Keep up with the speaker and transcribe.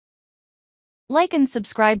Like and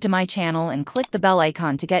subscribe to my channel and click the bell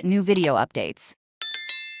icon to get new video updates.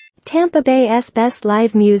 Tampa Bay's Best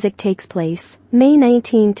Live Music takes place, May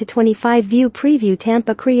 19 to 25. View preview.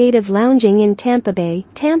 Tampa Creative Lounging in Tampa Bay.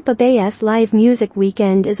 Tampa Bay's Live Music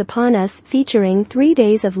Weekend is upon us, featuring 3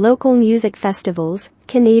 days of local music festivals,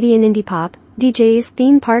 Canadian indie pop, DJs,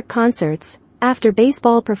 theme park concerts, after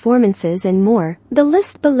baseball performances and more. The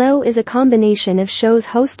list below is a combination of shows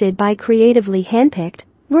hosted by creatively handpicked,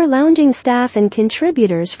 lounging staff and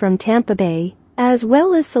contributors from Tampa Bay, as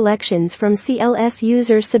well as selections from CLS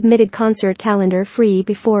user-submitted concert calendar free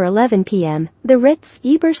before 11 p.m. The Ritz,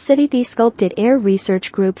 Ybor City. The Sculpted Air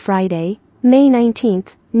Research Group. Friday, May 19,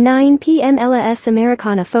 9 p.m. LA's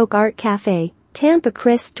Americana Folk Art Cafe, Tampa.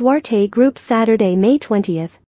 Chris Duarte Group. Saturday, May 20.